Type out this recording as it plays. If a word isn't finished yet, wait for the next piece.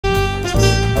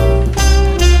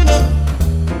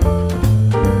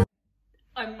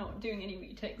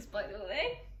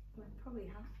we? We'll probably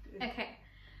have to. Okay.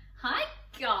 Hi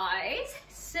guys.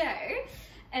 So,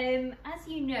 as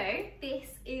you know, this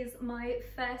is my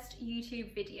first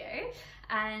YouTube video,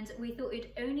 and we thought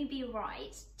it'd only be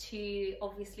right to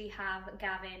obviously have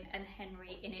Gavin and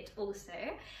Henry in it also.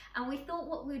 And we thought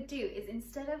what we'd do is,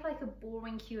 instead of like a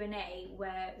boring Q&A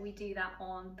where we do that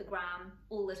on the gram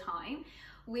all the time,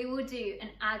 we will do an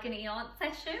Agony Aunt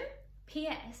session.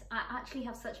 P.S. I actually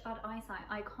have such bad eyesight,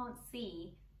 I can't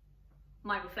see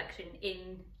my reflection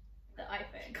in the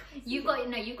iPhone. You've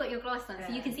got your glasses on,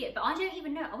 so you can see it, but I don't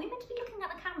even know, are we meant to be looking at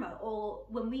the camera, or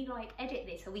when we like edit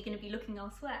this, are we going to be looking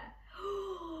elsewhere?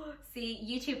 See,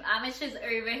 YouTube amateurs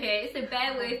over here, so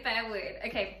bear with.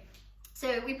 Okay,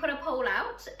 so we put a poll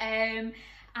out, and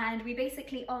we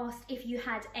basically asked if you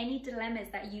had any dilemmas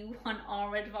that you want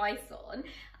our advice on.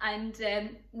 And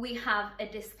we have a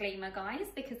disclaimer,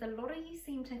 guys, because a lot of you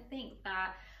seem to think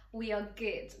that we are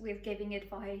good with giving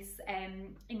advice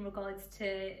in regards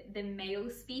to the male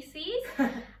species,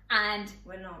 and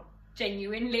we're not.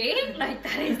 Genuinely, like,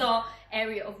 that is our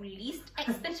area of least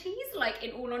expertise. Like,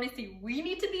 in all honesty, we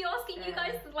need to be asking you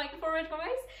guys like for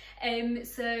advice.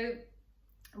 So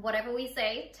whatever we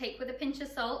say, take with a pinch of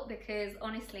salt, because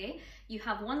honestly, you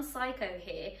have one psycho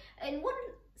here and one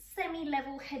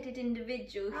semi-level-headed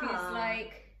individual who's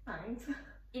like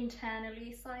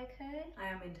internally psycho. I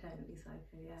am internally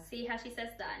psycho, yeah. See how she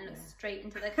says that and looks straight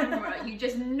into the camera? You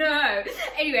just know.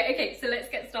 Anyway, okay, so let's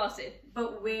get started.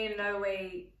 But we're in no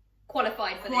way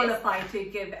qualified to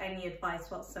give any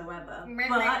advice whatsoever.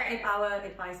 But if our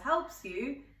advice helps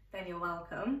you, then you're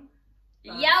welcome.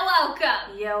 You're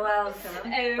welcome. You're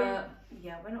welcome. But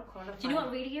yeah, we're not qualified. Do you know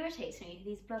what really irritates me?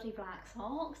 These bloody black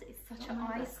socks. It's such an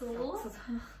eyesore.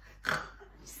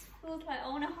 Just feels like I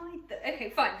want to hide them. Okay,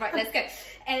 fine. Right, let's go.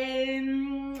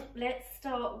 Let's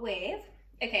start with,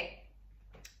 okay,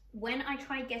 when I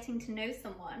try getting to know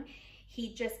someone,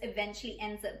 he just eventually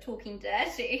ends up talking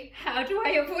dirty. How do I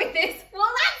avoid this? Well,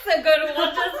 that's a good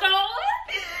one to start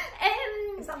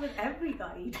with. Is that with every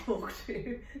guy you talk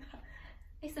to?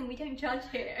 Listen, we don't judge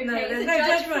here, okay? No, there's it's no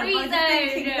judgment.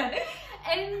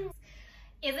 zone.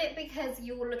 Is it because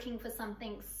you're looking for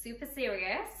something super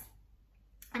serious?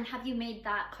 And have you made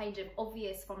that kind of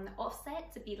obvious from the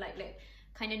offset, to be like, look,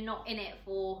 kind of not in it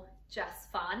for just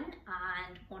fun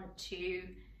and want to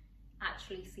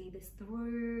actually see this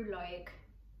through, like,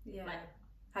 yeah. Like,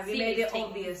 have you made it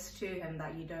obvious to him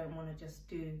that you don't want to just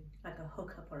do like a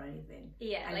hookup or anything?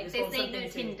 Yeah, like this ain't no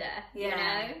Tinder, you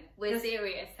know? We're just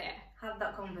serious here. Have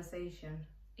that conversation.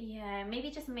 Yeah,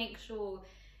 maybe just make sure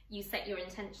you set your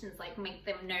intentions, like make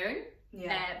them known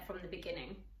from the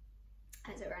beginning.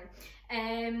 That's it, right?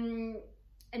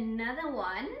 Another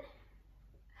one.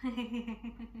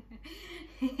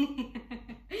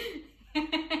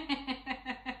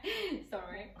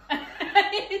 Sorry.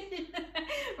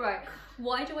 Right.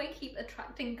 Why do I keep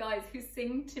attracting guys who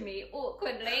sing to me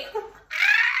awkwardly?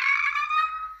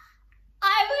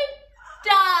 I would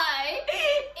die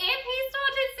if he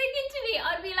started singing to me.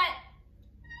 I'd be like,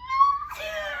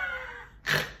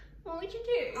 what would you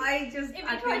do? If you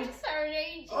tried to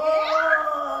serenade you.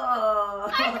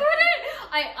 Oh. I couldn't.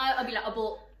 I'd be like,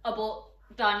 abort,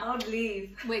 done. I'd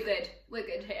leave. We're good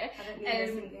here. I don't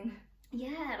need singing.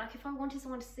 Yeah, like if I wanted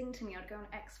someone to sing to me, I'd go on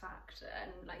X Factor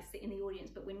and like sit in the audience,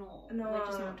 but we're not. No. We're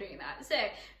just not doing that. So,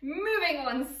 moving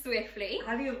on swiftly.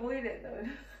 How do you avoid it though?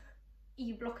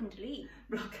 You block and delete.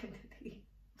 Block and delete.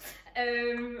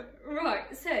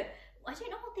 Right, so I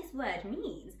don't know what this word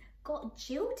means. Got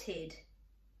jilted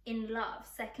in love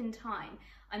second time.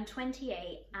 I'm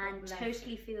 28 and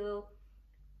totally feel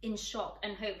in shock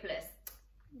and hopeless.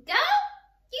 Girl,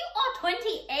 you are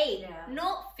 28,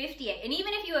 not 58. And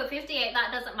even if you were 58,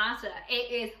 that doesn't matter.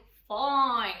 It is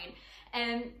fine.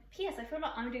 P.S. I feel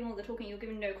like I'm doing all the talking. You're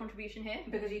giving no contribution here.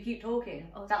 Because you keep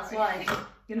talking. Oh, that's why.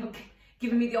 You're not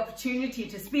giving me the opportunity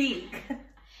to speak.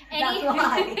 That's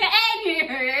why.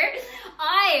 Anywho,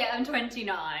 I am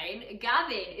 29.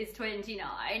 Gavin is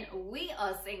 29. We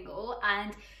are single,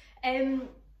 and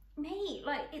mate,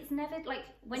 like, it's never like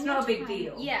when it's you're not a big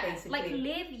deal. Yeah, basically. like,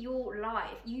 live your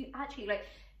life. You actually, like,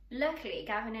 luckily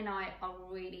Gavin and I are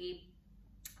really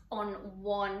on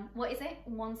one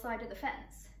side of the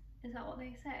fence. Is that what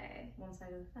they say? One side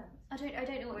of the fence. I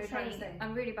don't know what they're saying.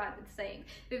 I'm really bad with saying.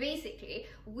 But basically,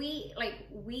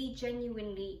 we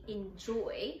genuinely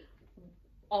enjoy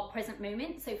our present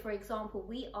moment. So for example,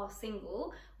 we are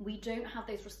single. We don't have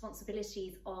those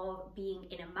responsibilities of being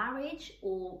in a marriage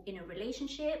or in a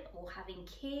relationship or having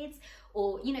kids,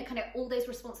 or, you know, kind of all those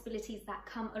responsibilities that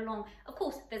come along. Of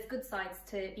course, there's good sides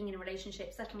to being in a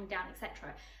relationship, settling down,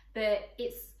 etc. But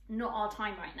it's not our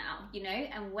time right now, you know?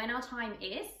 And when our time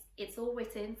is, it's all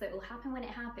written, so it will happen when it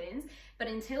happens. But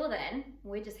until then,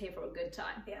 we're just here for a good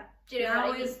time. Yeah. Do you know now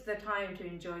what I mean? is the time to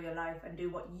enjoy your life and do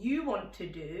what you want to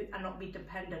do and not be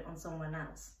dependent on someone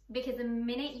else. Because the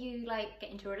minute you like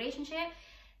get into a relationship,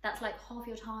 that's like half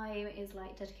your time is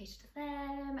like dedicated to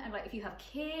them. And like if you have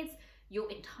kids, your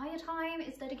entire time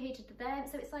is dedicated to them.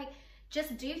 So it's like,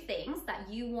 just do things that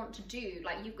you want to do.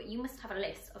 Like you must have a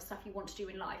list of stuff you want to do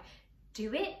in life.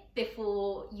 Do it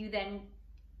before you then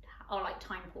are like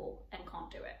time poor and can't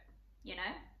do it, you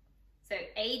know? So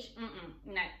age,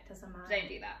 no, Doesn't matter. don't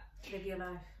do that. Live your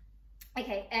life.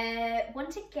 Okay,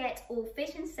 want to get all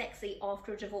fit and sexy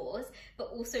after a divorce, but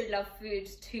also love food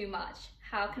too much.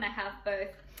 How can I have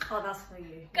both? Oh, that's for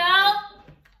you. Girl,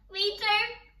 me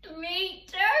too, me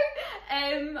too.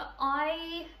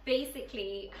 I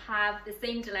basically have the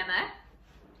same dilemma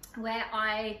where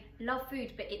I love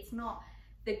food, but it's not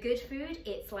the good food.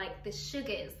 It's like the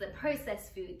sugars, the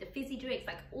processed food, the fizzy drinks,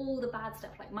 like all the bad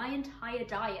stuff. Like my entire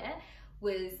diet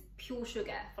was pure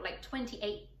sugar for like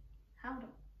 28, how old?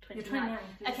 29.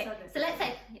 Okay, so let's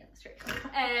say, yeah, that's true.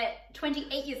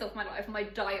 28 years of my life, my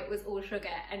diet was all sugar,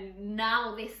 and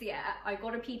now this year I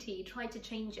got a PT, tried to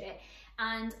change it,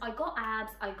 and I got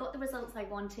abs, I got the results I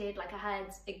wanted, like I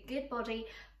had a good body,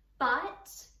 but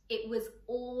it was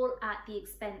all at the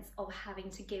expense of having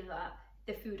to give up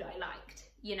the food I liked,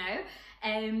 you know?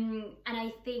 And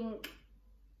I think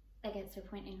it gets to a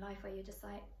point in life where you're just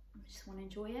like, I just want to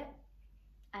enjoy it.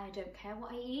 I don't care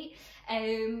what I eat.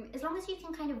 As long as you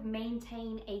can kind of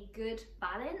maintain a good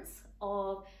balance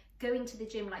of going to the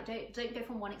gym, like don't go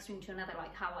from one extreme to another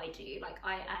like how I do. Like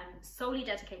I am solely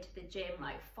dedicated to the gym,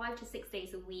 like 5 to 6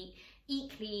 days a week,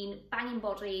 eat clean, banging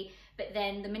body, but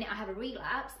then the minute I have a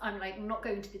relapse, I'm like not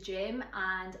going to the gym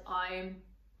and I'm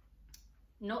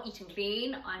not eating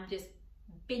clean, I'm just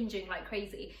binging like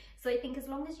crazy. So I think as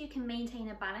long as you can maintain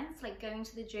a balance, like going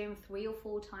to the gym 3 or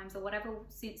 4 times or whatever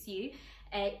suits you,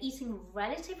 eating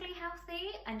relatively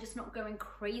healthy and just not going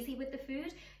crazy with the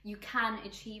food, you can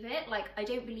achieve it. Like I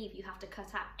don't believe you have to cut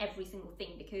out every single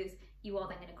thing because you are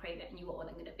then going to crave it and you are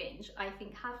then going to binge. I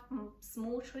think have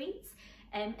small treats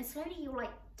and slowly your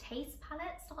like taste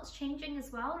palette starts changing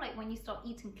as well. Like when you start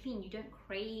eating clean, you don't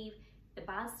crave the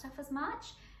bad stuff as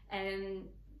much.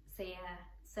 So yeah,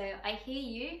 so I hear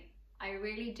you, I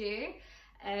really do.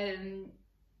 Balance.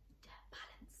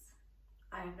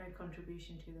 I have no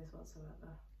contribution to this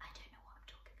whatsoever. I don't know what I'm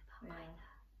talking about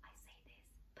either. I say this,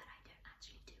 but I don't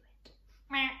actually do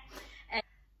it.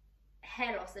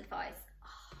 Hair loss advice.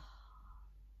 Oh,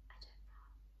 I don't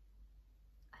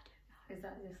know. Is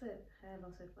that just it? Hair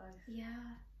loss advice?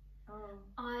 Yeah. Oh.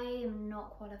 I am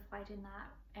not qualified in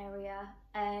that area.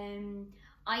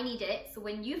 I need it, so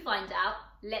when you find out,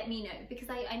 let me know, because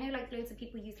I know like loads of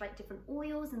people use like different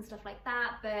oils and stuff like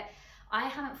that, but I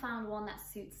haven't found one that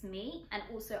suits me. And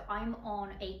also I'm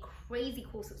on a crazy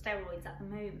course of steroids at the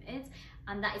moment,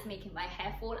 and that is making my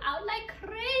hair fall out like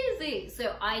crazy,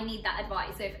 so I need that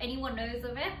advice. So if anyone knows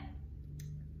of it,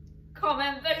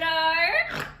 comment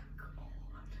below.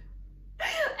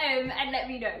 And let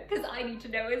me know, because I need to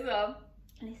know as well.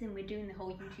 Listen, we're doing the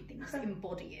whole YouTube thing, just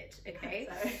embody it, okay?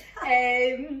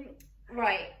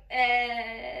 Right,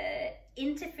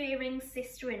 interfering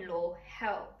sister-in-law,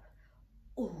 help.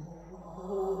 Ooh.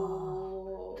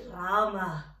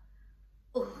 Drama.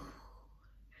 Ooh.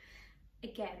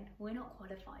 Again, we're not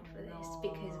qualified for this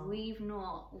because we're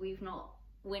not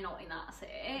in that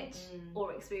stage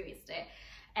or experienced it.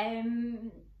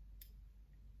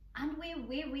 And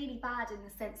we're really bad in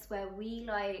the sense where we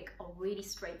like are really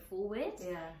straightforward.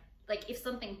 Yeah. Like if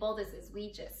something bothers us,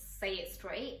 we just say it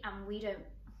straight, and we don't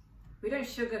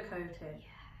sugarcoat it. Yeah.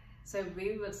 So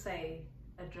we would say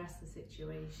address the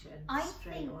situation. I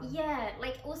straight think on. yeah.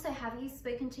 Like also, have you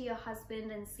spoken to your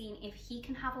husband and seen if he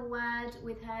can have a word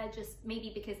with her? Just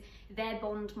maybe because their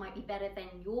bond might be better than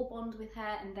your bond with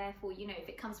her, and therefore, you know, if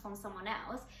it comes from someone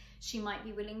else, she might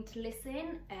be willing to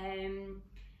listen.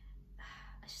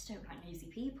 I just don't like nosy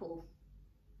people.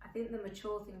 I think the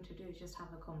mature thing to do is just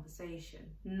have a conversation.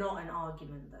 Not an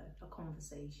argument though, a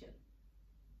conversation.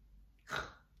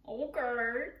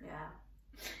 Okay.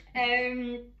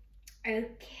 Yeah.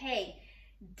 Okay.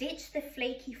 Ditch the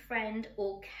flaky friend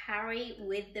or carry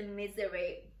with the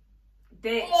misery.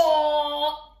 Ditch.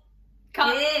 Oh!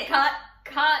 Cut, Ditch.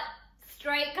 cut,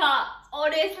 straight cut.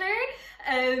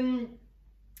 Honestly.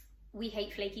 We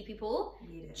hate flaky people.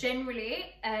 Yeah.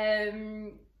 Generally,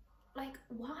 like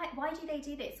why do they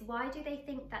do this? Why do they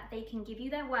think that they can give you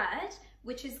their word,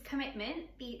 which is commitment,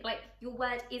 like your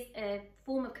word is a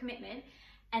form of commitment,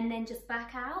 and then just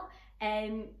back out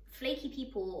Flaky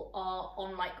people are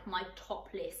on like my top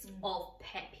list of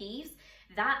pet peeves.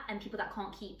 That and people that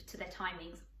can't keep to their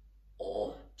timings,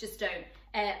 or just don't.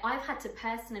 I've had to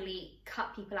personally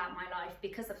cut people out of my life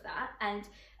because of that, and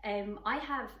I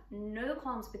have no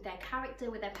qualms with their character,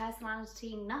 with their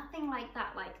personality, nothing like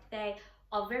that. Like, they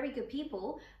are very good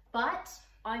people, but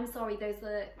I'm sorry,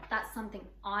 that's something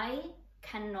I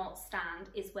cannot stand,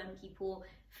 is when people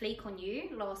flake on you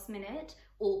last minute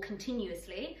or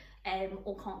continuously,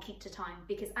 or can't keep to time.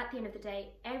 Because at the end of the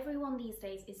day, everyone these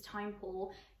days is time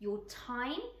poor. Your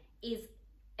time is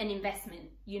an investment,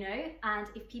 you know, and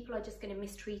if people are just going to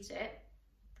mistreat it,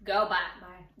 go back.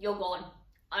 Bye. You're gone.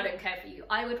 I don't care for you.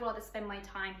 I would rather spend my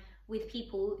time with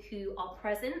people who are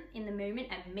present in the moment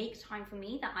and make time for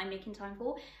me that I'm making time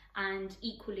for, and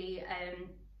equally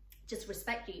just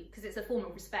respect you, because it's a form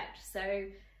of respect. So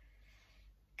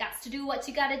gots to do what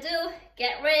you gotta do.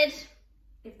 Get rid.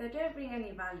 If they don't bring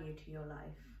any value to your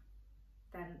life,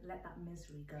 then let that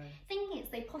misery go. Thing is,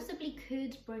 they possibly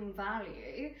could bring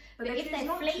value, but if they're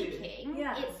flaking,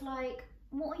 it's like,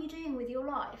 what are you doing with your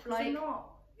life? Like,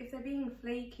 if they're being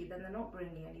flaky, then they're not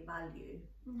bringing any value,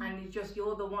 and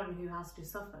you're the one who has to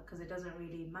suffer, because it doesn't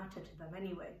really matter to them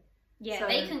anyway. Yeah, so,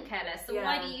 they couldn't care less. So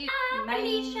why do you?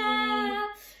 Alicia.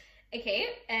 Okay.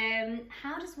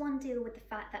 How does one deal with the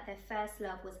fact that their first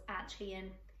love was actually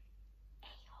an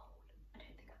a-hole? I don't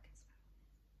think I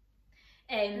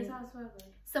can swear. Is that a swear word?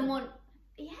 Someone.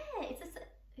 Yeah, it's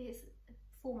a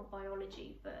form of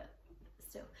biology, but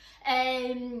still.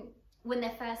 When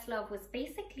their first love was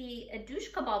basically a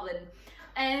douche kebabin.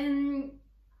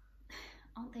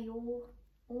 Aren't they all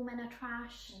men are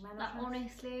trash? All men are trash.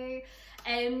 Honestly. I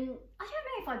don't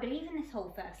know if I believe in this whole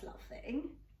first love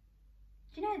thing.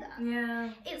 Do you know that?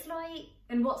 Yeah. It's like...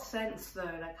 In what sense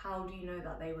though? Like, how do you know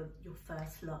that they were your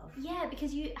first love? Yeah,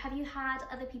 because you had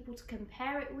other people to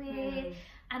compare it with,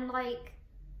 and like,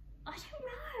 I don't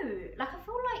know. Like, I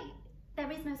feel like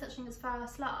there is no such thing as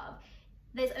first love.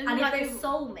 There's only like a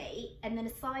soulmate, and then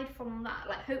aside from that,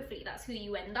 like, hopefully that's who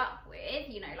you end up with,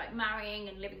 you know, like marrying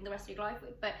and living the rest of your life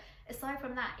with. But aside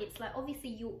from that, it's like, obviously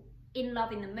you're in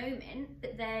love in the moment,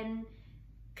 but then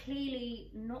clearly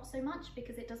not so much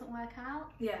because it doesn't work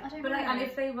out. Yeah, I don't know. Like, and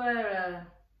if they were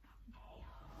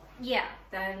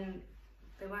then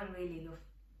they weren't really your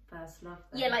first love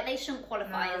then. Yeah, like, they shouldn't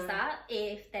qualify as that.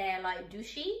 If they're like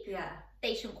douchey,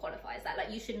 they shouldn't qualify as that.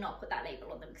 Like, you should not put that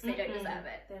label on them, because they don't deserve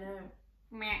it. They don't.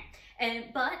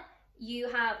 But you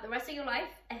have the rest of your life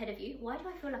ahead of you. Why do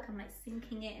I feel like I'm like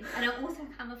sinking in? And I'm also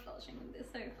camouflaging with this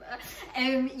sofa.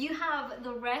 You have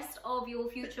the rest of your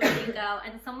future with you, girl,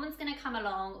 and someone's gonna come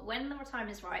along when the time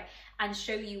is right and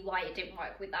show you why it didn't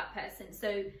work with that person.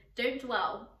 So don't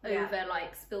dwell over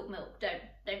like spilt milk.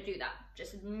 Don't do that.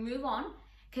 Just move on,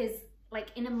 because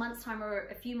like in a month's time or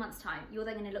a few months' time, you're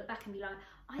then gonna look back and be like,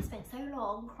 I spent so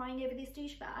long crying over this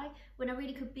douchebag when I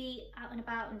really could be out and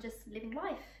about and just living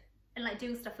life and like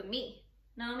doing stuff for me.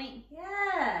 Know what I mean?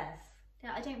 Yes.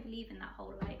 Yeah, I don't believe in that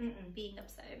whole like being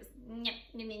upset.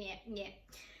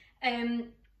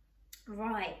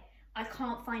 Right. I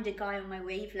can't find a guy on my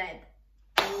wavelength.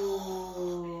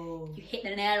 Ooh. You hit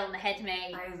the nail on the head,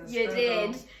 mate. That is a you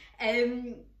struggle.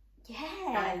 did.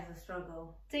 Yeah. That is a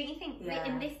struggle. Don't you think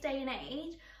in this day and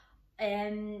age,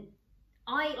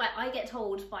 I get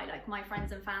told by like my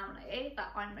friends and family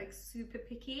that I'm like super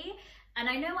picky, and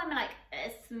I know I'm like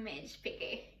a smidge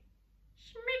picky,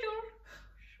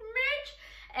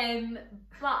 smidge,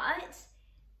 but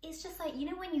it's just like, you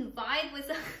know, when you vibe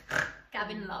with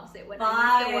Gavin loves it when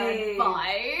I use the word vibe.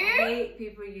 I hate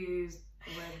people use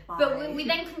the word vibe. But we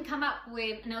then can come up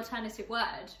with an alternative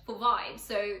word for vibe.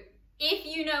 So if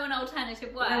you know an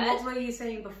alternative word, and what were you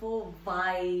saying before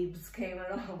vibes came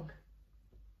along?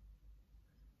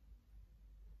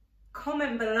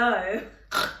 Comment below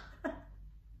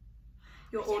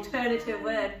your alternative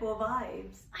word for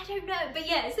vibes. I don't know, but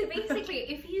yeah, so basically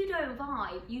if you don't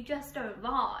vibe, you just don't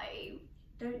vibe.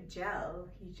 Don't gel,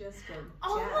 you just don't gel.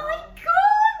 Oh my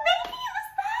god, maybe it was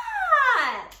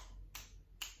that!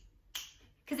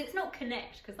 Because it's not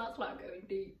connect, because that's like going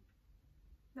deep.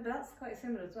 No, but that's quite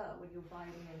similar as well when you're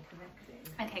vibing and connecting.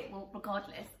 Okay, well,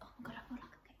 regardless. Oh my god, I feel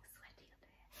like I'm getting sweaty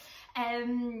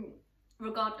under here.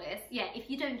 Regardless, yeah, if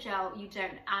you don't gel, you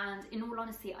don't. And in all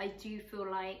honesty, I do feel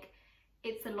like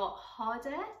it's a lot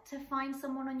harder to find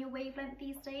someone on your wavelength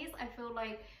these days. I feel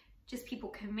like just people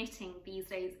committing these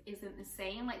days isn't the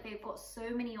same. Like, they've got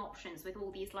so many options with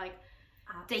all these like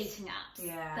dating apps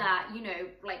that, you know,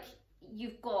 like,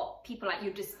 you've got people at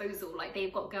your disposal. Like,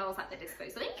 they've got girls at their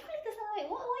disposal. And you're like,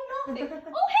 what are you laughing?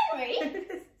 Oh,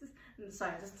 Henry!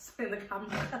 Sorry, just spin the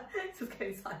camera. It's just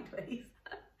going sideways.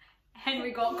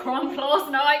 Henry got crump last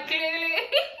night, clearly.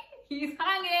 He's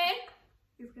hanging.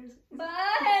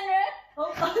 Bye, Henry.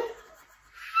 Oh.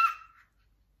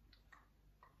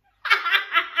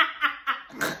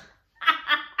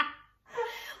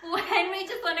 Well, Henry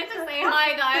just wanted to say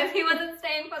hi, guys. He wasn't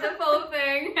staying for the full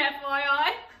thing,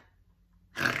 FYI.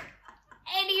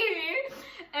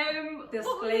 Anywho,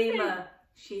 disclaimer,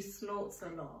 she snorts a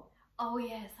lot. Oh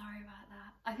yeah, sorry about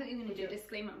that. I thought you were going to do a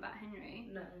disclaimer about Henry.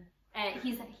 No.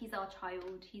 He's our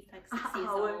child. He's like 6 years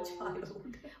Our old.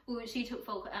 child. Well, she took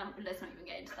full. Let's not even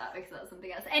get into that because that's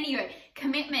something else. Anyway,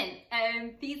 commitment.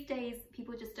 These days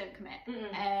people just don't commit.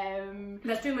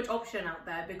 There's too much option out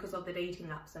there because of the dating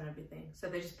apps and everything. So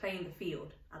they're just playing the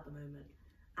field at the moment,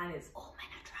 and it's all men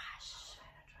are trash. All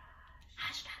men are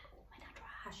trash. Hashtag all men are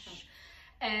trash.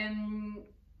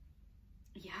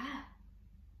 Yeah.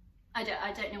 I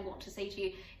don't know what to say to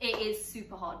you. It is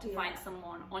super hard to find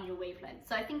someone on your wavelength.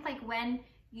 So I think like when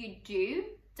you do,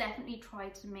 definitely try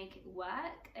to make it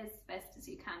work as best as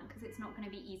you can because it's not going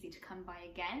to be easy to come by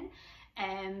again.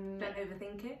 Don't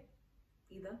overthink it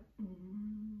either.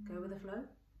 Go with the flow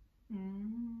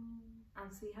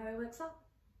and see how it works out.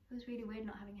 It was really weird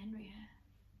not having Henry here.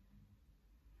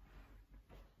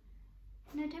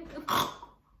 No, don't.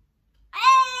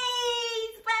 Hey,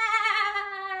 he's back!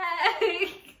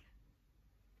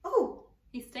 Oh,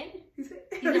 he stayed. He's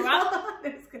around.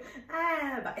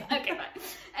 Bye. Okay, bye.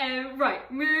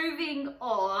 Right, moving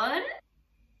on.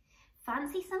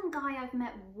 Fancy some guy I've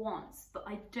met once, but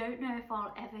I don't know if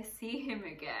I'll ever see him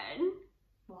again.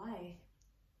 Why?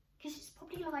 Because it's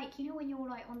probably like, you know when you're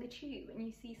like on the tube and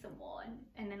you see someone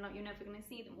and then like you're never going to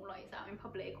see them or like it's out in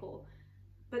public or...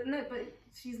 But no, but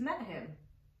she's met him.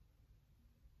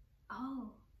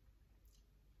 Oh.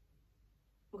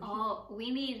 Oh,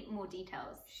 we need more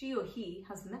details. She or he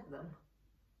has met them.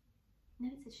 No,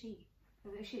 it's a she.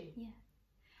 Is it she? Yeah.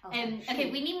 Oh,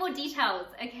 okay, we need more details,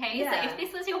 okay? Yeah. So if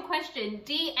this was your question,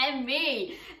 DM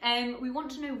me. We want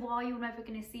to know why you're never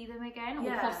going to see them again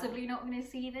or possibly not going to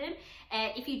see them.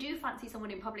 If you do fancy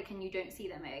someone in public and you don't see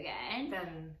them again,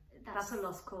 then that's a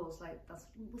lost cause. Like, that's...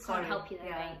 We can't help you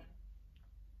there,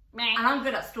 mate. And I'm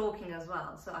good at stalking as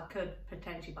well, so I could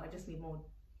potentially, but I just need more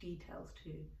details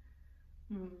to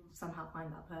somehow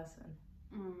find that person.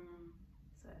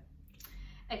 So.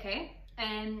 Okay.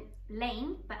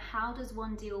 Lame, but how does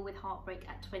one deal with heartbreak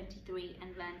at 23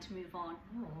 and learn to move on?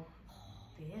 Oh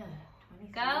dear,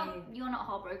 23. Girl, you're not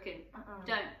heartbroken.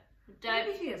 Don't.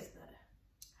 Maybe she is though.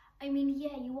 I mean,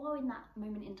 yeah, you are in that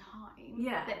moment in time.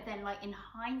 Yeah. But then, like in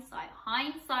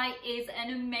hindsight is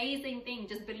an amazing thing.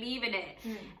 Just believe in it.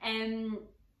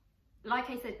 Like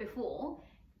I said before,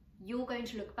 you're going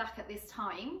to look back at this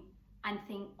time and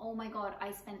think, oh my God,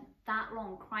 I spent that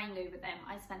long crying over them.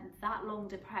 I spent that long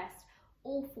depressed.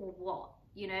 All for what?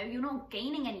 You know, you're not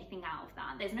gaining anything out of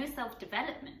that. There's no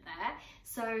self-development there.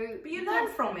 So, but you learn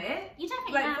from it. You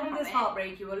definitely like learn from this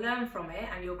heartbreak, you will learn from it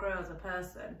and you'll grow as a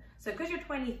person. So because you're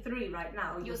 23 right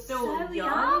now, you're still so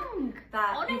young.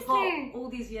 That honestly, you've got all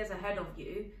these years ahead of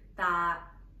you. That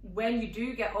when you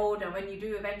do get older, when you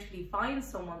do eventually find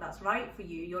someone that's right for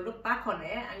you, you'll look back on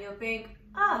it and you'll think,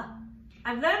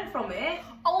 I've learned from it.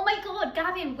 Oh my God,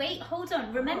 Gavin, wait, hold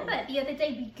on. Remember the other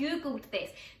day we Googled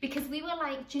this because we were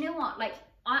like, do you know what? Like,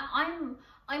 I'm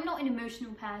not an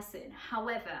emotional person.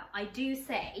 However, I do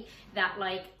say that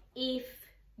like, if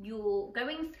you're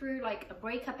going through like a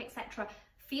breakup, etc.,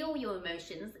 feel your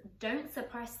emotions, don't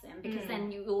suppress them because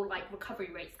then your like recovery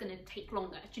rate's going to take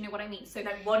longer. Do you know what I mean? So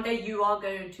like one day you are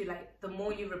going to like, the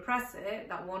more you repress it,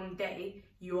 that one day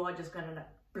you are just going to like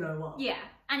blow up. Yeah,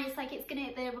 and it's like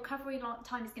the recovery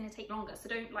time is gonna take longer. So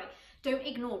don't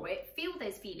ignore it. Feel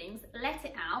those feelings, let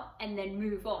it out, and then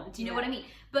move on. Do you know what I mean?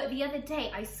 But the other day,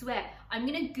 I swear, I'm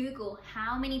gonna Google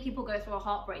how many people go through a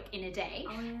heartbreak in a day,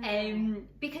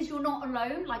 because you're not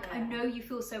alone. Like I know you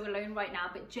feel so alone right now,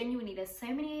 but genuinely, there's so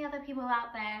many other people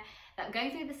out there that are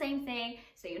going through the same thing.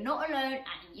 So you're not alone, and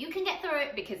you can get through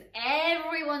it because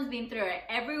everyone's been through it.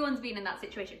 Everyone's been in that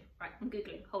situation. Right, I'm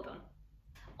Googling. Hold on.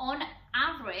 On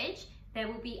average, there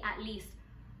will be at least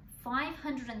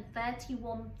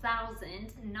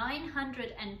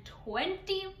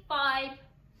 531,925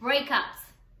 breakups.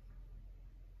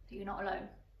 So you're not alone.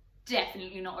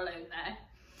 Definitely not alone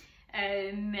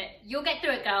there. You'll get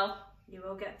through it, girl. You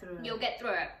will get through it. You'll get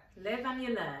through it. Live and you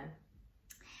learn.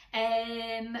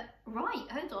 Right,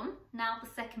 hold on. Now the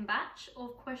second batch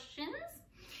of questions.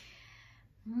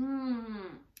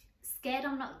 Scared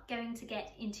I'm not going to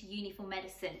get into uni for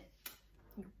medicine.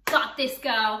 You got this,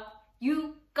 girl.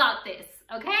 You got this,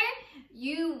 okay?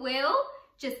 You will.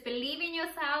 just believe in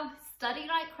yourself, study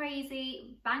like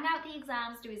crazy, bang out the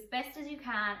exams, do as best as you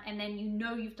can, and then you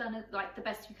know you've done it like the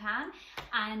best you can.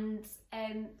 And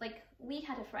like we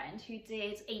had a friend who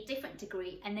did a different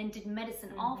degree and then did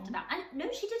medicine after that. And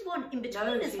no, she did one in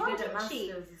between as well, she did a didn't she?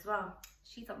 master's as well.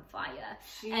 She's on fire.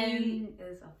 She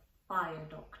is a fire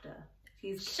doctor.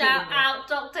 She's shout out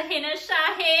Dr. Hina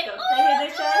Shahid. Dr.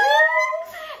 Hina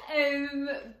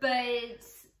Shahid. But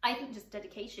I think just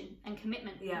dedication and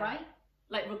commitment, right?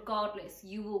 Like regardless,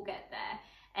 you will get there.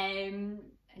 And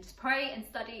just pray and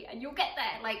study and you'll get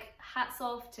there. Like hats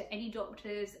off to any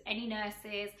doctors, any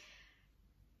nurses.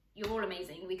 You're all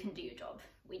amazing. We can do your job.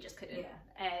 We just couldn't.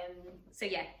 So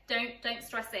yeah, don't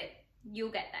stress it.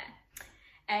 You'll get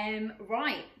there.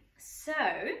 Right. So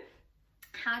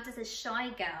how does a shy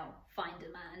girl find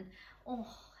a man? Oh,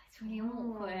 it's really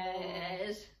awkward.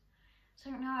 I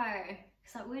don't know.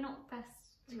 It's like we're not best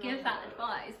to give that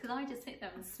advice because I just sit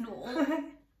there and snore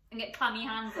and get clammy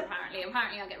hands apparently.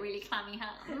 Apparently I get really clammy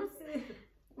hands.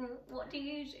 What do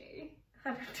you do?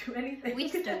 I don't do anything. We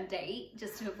just don't date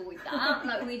just to avoid that.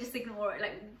 Like we just ignore it.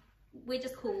 Like we're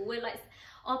just cool. We're like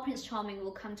our Prince Charming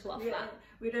will come to our flat.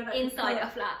 We don't like inside our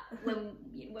flat when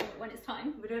it's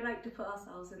time. We don't like to put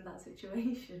ourselves in that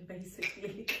situation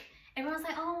basically. Everyone's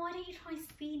like, oh, why don't you try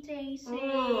speed dating?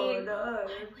 Oh no.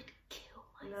 I would kill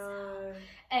myself.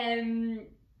 No.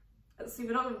 See,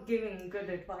 we're not giving good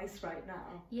advice right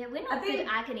now. Yeah, we're not good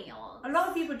agony aunts. A lot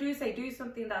of people do say do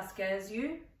something that scares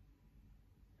you.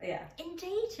 Yeah. In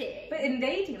dating. But in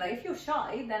dating, like if you're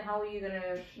shy, then how are you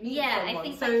gonna meet someone? I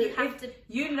think so like, you have to.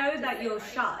 You know that you're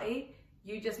shy.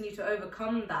 You just need to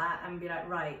overcome that and be like,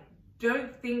 right.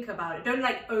 Don't think about it. Don't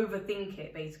like overthink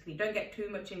it. Basically, don't get too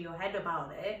much in your head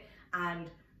about it, and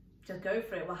just go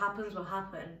for it. What happens will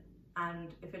happen.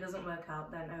 And if it doesn't work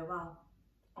out, then oh well,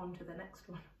 on to the next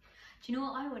one. Do you know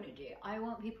what I want to do? I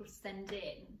want people to send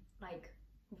in like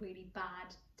really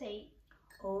bad date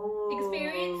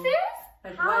experiences.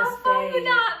 Like how fun would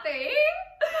that be?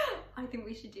 I think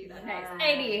we should do that next.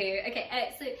 Anywho,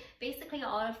 okay, so basically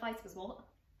our advice was what?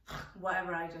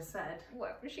 Whatever I just said.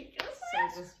 Whatever she just said.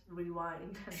 So just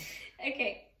rewind.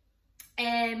 Okay.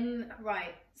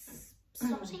 Right.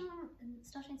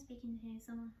 Starting speaking here,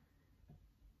 someone.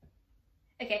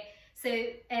 Okay, so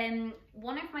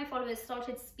one of my followers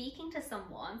started speaking to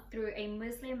someone through a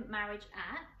Muslim marriage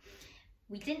app.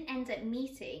 We didn't end up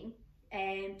meeting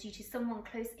due to someone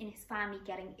close in his family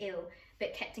getting ill,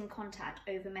 but kept in contact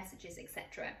over messages,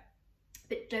 etc.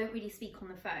 But don't really speak on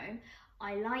the phone.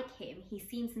 I like him, he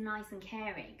seems nice and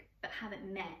caring, but haven't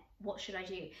met. What should I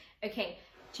do? Okay,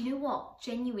 do you know what?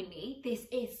 Genuinely, this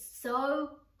is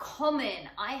so common.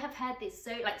 I have heard this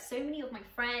so many of my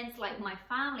friends, like my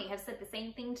family have said the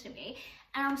same thing to me.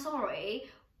 And I'm sorry,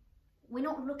 we're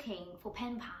not looking for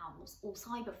pen pals or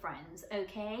cyber friends,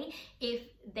 okay? If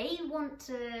they want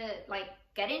to like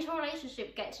get into a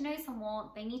relationship, get to know someone,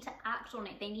 they need to act on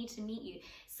it, they need to meet you.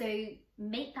 So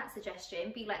make that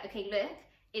suggestion, be like, okay, look,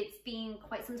 it's been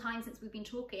quite some time since we've been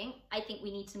talking. I think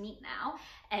we need to meet now.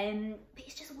 But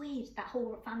it's just weird, that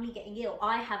whole family getting ill.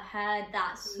 I have heard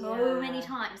that so many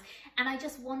times. And I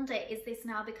just wonder, is this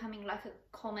now becoming like a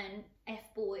common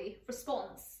F-boy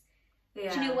response?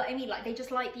 Yeah. Do you know what I mean? Like they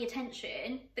just like the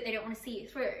attention, but they don't want to see it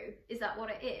through. Is that what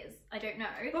it is? I don't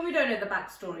know. But we don't know the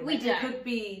backstory. We don't. It could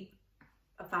be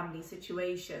a family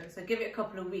situation. So give it a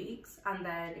couple of weeks, and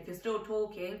then if you're still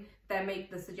talking, then make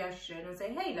the suggestion and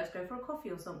say, hey, let's go for a coffee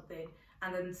or something,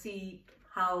 and then see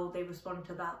how they respond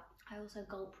to that. I also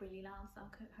gulp really loud, so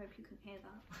I hope you can hear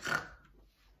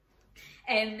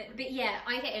that. But yeah,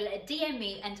 I get a DM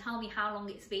me and tell me how long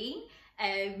it's been,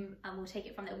 and we'll take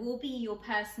it from there. We'll be your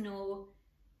personal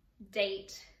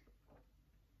date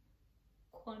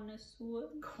connoisseur.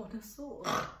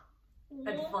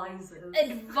 Advisors.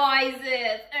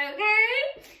 Advisors,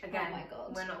 okay? Again, oh my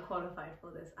God. We're not qualified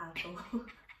for this at all.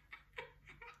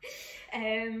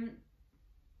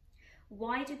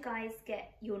 Why do guys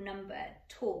get your number,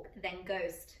 talk, then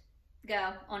ghost?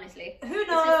 Girl, honestly. Who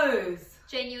knows?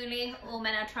 Genuinely, all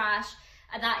men are trash.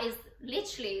 And that is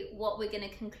literally what we're going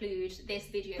to conclude this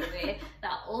video with.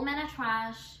 That all men are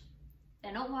trash.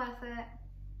 They're not worth it.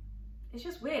 It's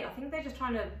just weird. I think they're just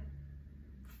trying to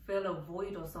fill a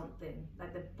void or something.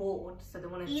 Like they're bored, so they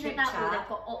want to chit chat. Either that or they've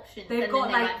got options. They've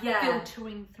got like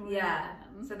filtering through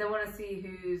them. So they want to see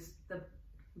who's the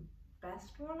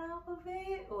best one out of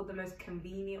it or the most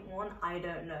convenient one. I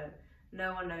don't know.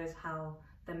 No one knows how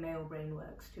the male brain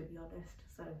works, to be honest.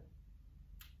 So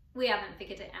we haven't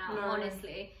figured it out,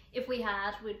 honestly. If we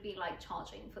had, we'd be like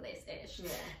charging for this ish.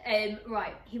 Yeah.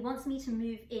 Right, he wants me to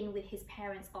move in with his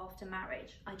parents after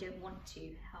marriage. I don't want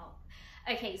to help.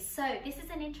 Okay, so this is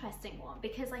an interesting one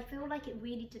because I feel like it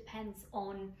really depends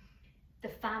on the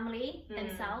family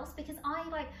themselves, because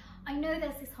I know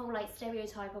there's this whole like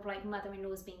stereotype of like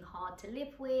mother-in-laws being hard to live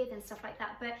with and stuff like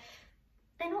that, but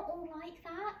they're not all like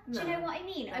that. Do you know what I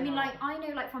mean? I mean, like, I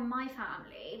know like from my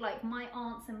family, like my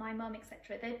aunts and my mum,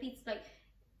 etc., they'd be like,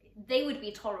 they would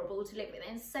be tolerable to live with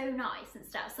and so nice and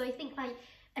stuff. So I think like,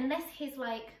 unless his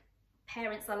like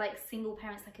parents are like single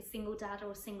parents, like a single dad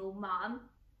or a single mum,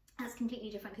 that's completely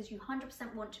different, because you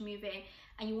 100% want to move in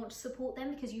and you want to support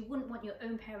them, because you wouldn't want your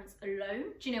own parents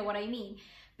alone. Do you know what I mean?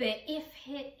 But if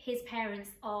his parents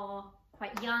are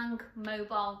quite young,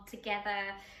 mobile,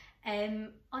 together,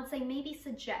 I'd say maybe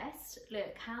suggest,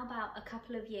 look, how about a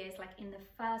couple of years, like in the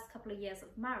first couple of years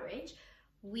of marriage,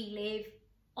 we live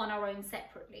on our own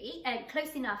separately, and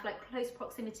close enough, like close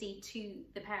proximity to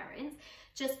the parents,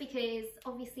 just because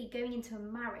obviously going into a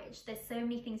marriage, there's so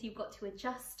many things you've got to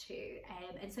adjust to,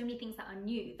 and so many things that are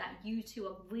new that you two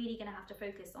are really going to have to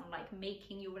focus on, like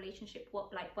making your relationship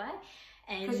work.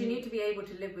 Because you need to be able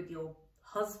to live with your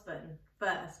husband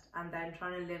first, and then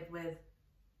trying to live with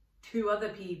 2 other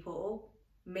people,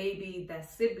 maybe their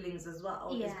siblings as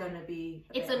well, is going to be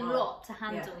a lot to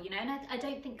handle, you know. And I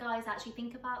don't think guys actually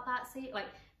think about that, so like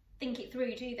think it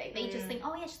through, do they? They just think,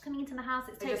 oh yeah, she's coming into my house,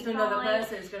 it's totally just another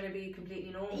person is going to be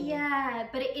completely normal. Yeah,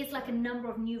 but it is like a number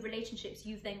of new relationships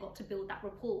you've then got to build that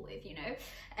rapport with, you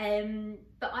know.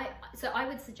 But I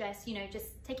would suggest, you know,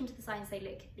 just take him to the side and say,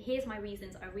 look, here's my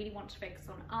reasons, I really want to focus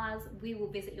on us, we will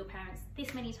visit your parents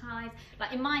this many times.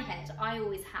 Like in my head, I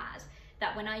always had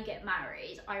that when I get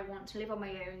married, I want to live on my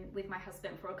own with my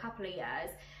husband for a couple of years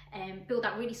and build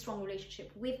that really strong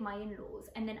relationship with my in-laws.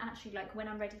 And then actually, like when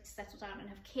I'm ready to settle down and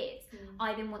have kids,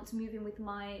 I then want to move in with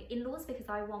my in-laws, because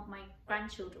I want my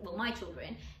grandchildren, well, my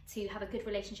children, to have a good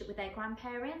relationship with their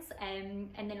grandparents,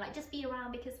 and then like just be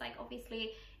around, because like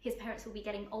obviously his parents will be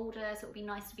getting older, so it'll be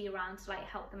nice to be around to like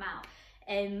help them out.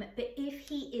 But if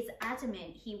he is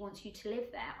adamant he wants you to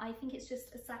live there, I think it's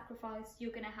just a sacrifice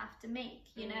you're gonna have to make,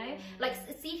 you know. Like,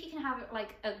 see if you can have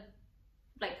like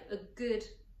a good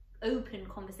open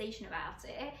conversation about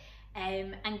it,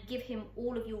 and give him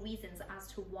all of your reasons as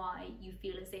to why you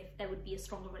feel as if there would be a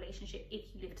stronger relationship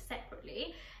if you lived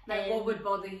separately. Like, what would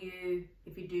bother you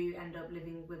if you do end up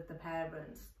living with the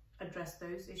parents? Address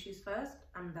those issues first,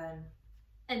 and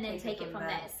then take it from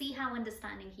there. See how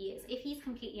understanding he is. If he's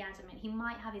completely adamant, he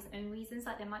might have his own reasons,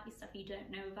 like there might be stuff you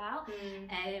don't know about,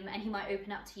 and he might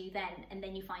open up to you then, and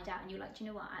then you find out and you're like, do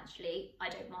you know what, actually I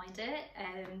don't mind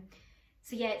it.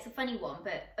 So yeah, it's a funny one,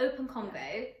 but open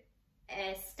convo,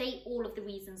 state all of the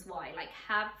reasons why, like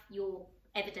have your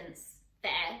evidence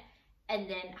there, and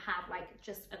then have like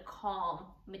just a calm,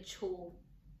 mature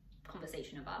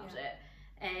conversation about it.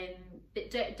 But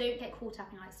don't get caught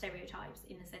up in like stereotypes,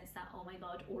 in the sense that, oh my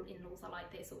god, all in-laws are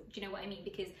like this, or do you know what I mean?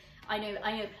 Because I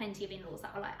know plenty of in-laws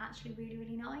that are like actually really,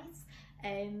 really nice.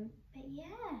 But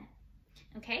yeah,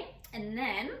 okay. And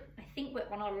then I think we're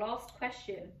on our last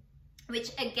question,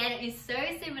 which again is so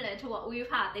similar to what we've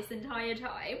had this entire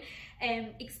time.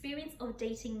 Experience of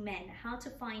dating men, how to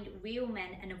find real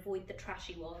men and avoid the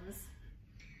trashy ones.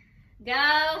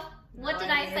 Girl, what did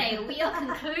I say? We are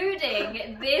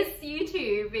concluding this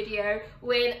YouTube video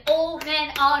with all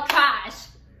men are trash.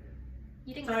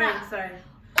 You didn't clap. Sorry.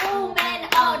 All men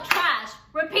are trash.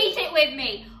 Repeat it with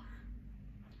me.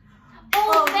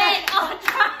 All men are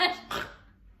trash.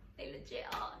 They legit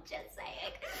are, just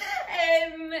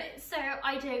saying. So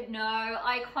I don't know.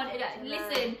 I can't.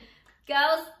 Listen,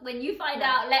 girls, when you find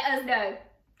out, let us know.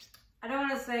 I don't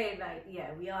want to say like, yeah,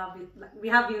 we have been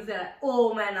saying like,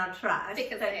 all men are trash,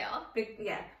 because they are.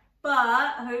 Yeah,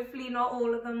 but hopefully not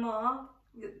all of them are.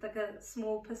 Like a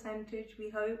small percentage, we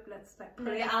hope. Let's like put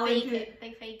it out.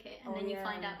 They fake it, and then you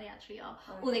find out they actually are,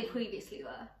 or they previously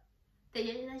were.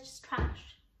 They're just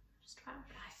trash. Just trash.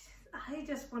 I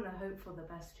just want to hope for the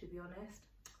best, to be honest.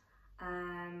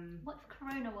 What if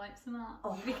Corona wipes them out?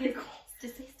 Oh, because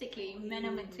statistically, men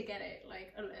are meant to get it,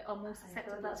 like, are more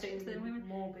susceptible to it than women.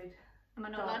 Morbid. Am I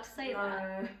not allowed to say that?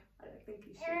 No, I don't think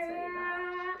you should say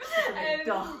that. It's a bit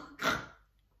dark.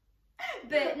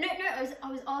 But no,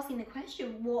 I was asking the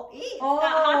question, what if that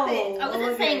happens? I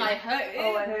wasn't saying I hope.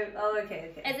 Oh, I hope. Oh,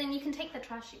 okay. And then you can take the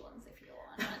trashy ones if you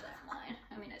want. I don't mind.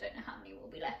 I mean, I don't know how many we'll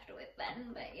be left with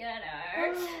then, but you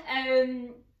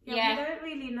know. Yeah, we don't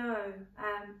really know.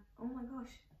 Oh my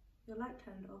gosh, your light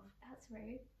turned off. That's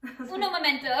rude. Well, not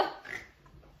memento.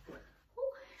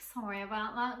 Sorry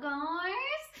about that,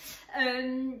 guys.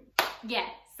 Yeah,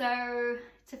 so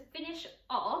to finish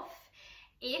off,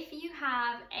 if you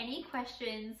have any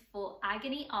questions for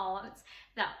Agony Aunts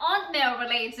that aren't nail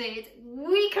related,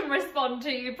 we can respond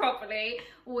to you properly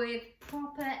with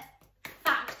proper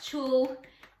factual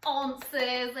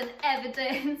answers and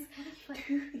evidence. What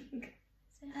are you doing?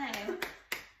 I don't know.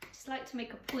 I just like to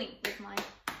make a point with my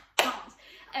aunts.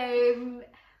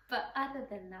 But other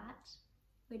than that,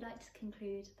 we'd like to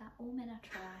conclude that all men are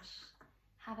trash.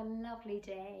 Have a lovely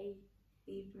day,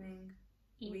 evening,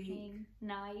 week,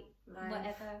 night, life.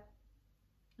 Whatever.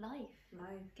 Life.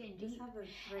 Getting deep. Just have a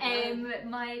great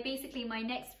life. Basically my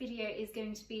next video is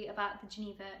going to be about the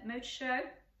Geneva Motor Show.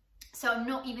 So I'm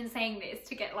not even saying this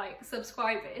to get like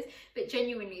subscribers, but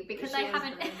genuinely because I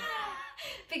haven't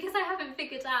because I haven't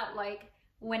figured out like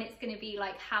when it's going to be,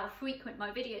 like how frequent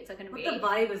my videos are going to be. What the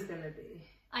vibe is going to be.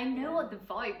 I know what the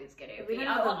vibe is going to be. We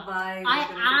don't know what the vibe I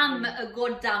am a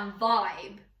goddamn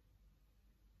vibe.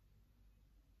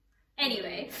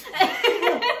 Anyway.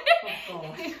 Oh,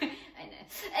 God. I know.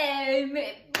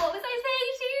 What was I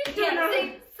saying to you?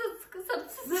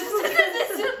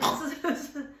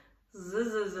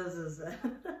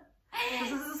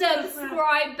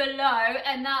 Subscribe below,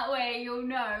 and that way you'll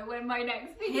know when my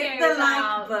next video Hit the is like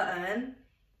out. button.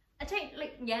 I don't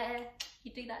like, yeah,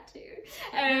 you do that too.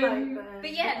 Hit the like button.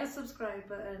 But yeah, hit the subscribe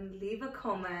button, leave a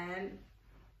comment,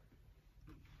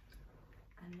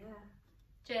 and yeah,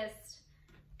 just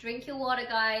drink your water,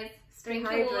 guys. Drink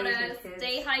your water.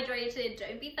 Stay hydrated.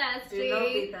 Don't be thirsty. Do not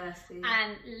be thirsty.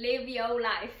 And live your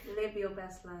life. Live your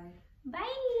best life.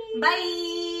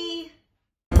 Bye.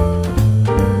 Bye.